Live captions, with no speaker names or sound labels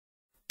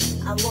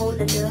I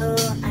wanna know,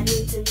 I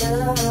need to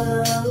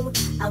know.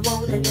 I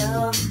wanna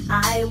know,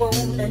 I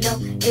wanna know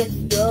if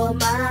you're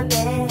my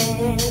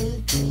man.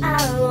 I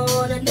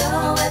wanna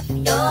know if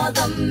you're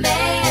the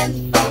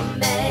man for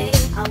me.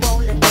 I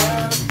wanna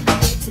know, I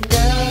need to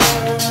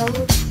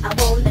know. I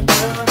wanna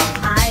know,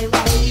 I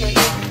wanna know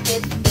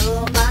if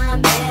you're my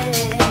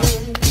man.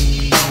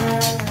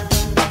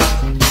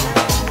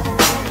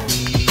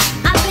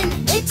 I've been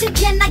itching,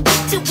 can I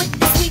get you with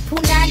the sweet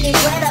punani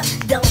weather?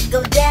 Don't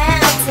go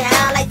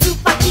downtown like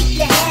Tupac, keep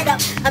your head up.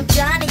 I'm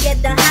trying to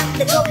get the hot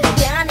to go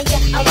down to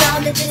get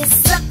around it and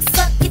suck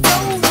your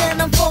toes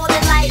and I'm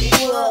falling like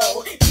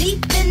whoa.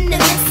 Deep in the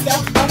mist, yo,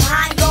 I'm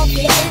high off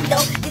your endo.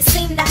 You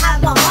seem to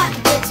have a heart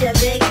with your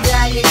big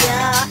doggy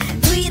jaw.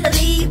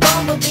 Tweedly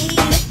bumblebee,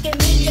 look at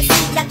me, you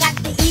see I got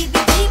the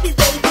EBGBs,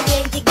 baby,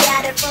 and you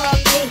got it from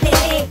me.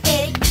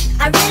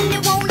 I really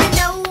wanna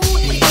know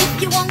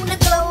if you wanna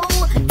go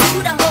to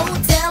the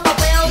hotel or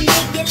well,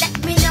 nigga, let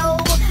me know.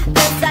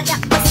 Cause I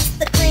got my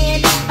sister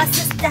friend at my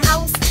sister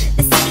house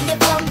to see you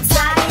from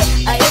side.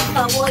 If I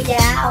wore you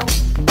out,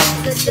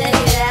 so check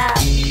it out.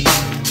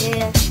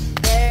 Yeah,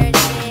 there it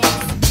is.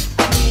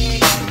 I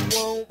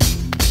won't.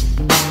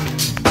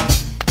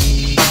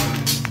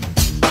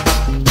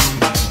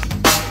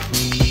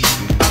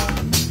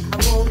 I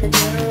wanna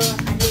know,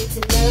 I need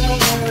to know.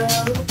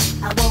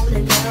 I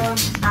wanna know,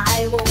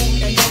 I wanna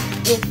know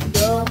if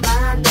you're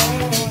my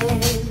man.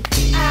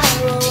 I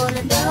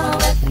wanna know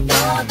if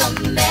you're the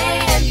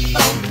man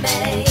for me.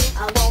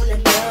 I wanna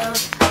know,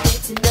 I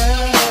need to know.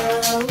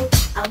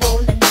 I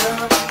wanna know,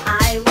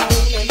 I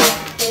wanna know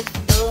if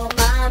you're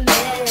my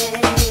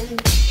man.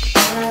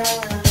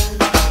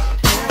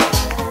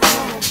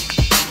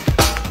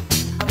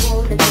 I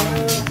wanna know.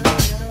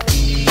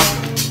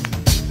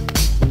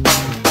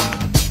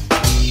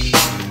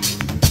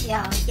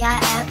 Y'all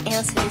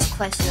answer this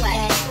question,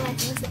 okay?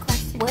 What's the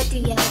question? What do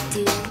y'all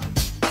do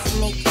to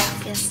make y'all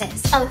feel sex?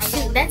 Oh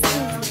shoot, that's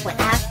easy. When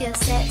I feel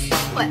sex,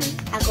 What?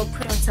 I go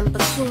put on some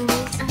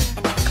bikinis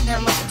and I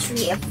climb up a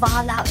tree and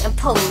fall out and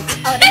pose.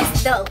 Oh,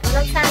 that's dope. When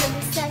I'm trying to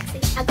be sexy,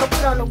 I go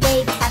put on a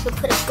wave cap and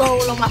put a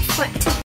gold on my front.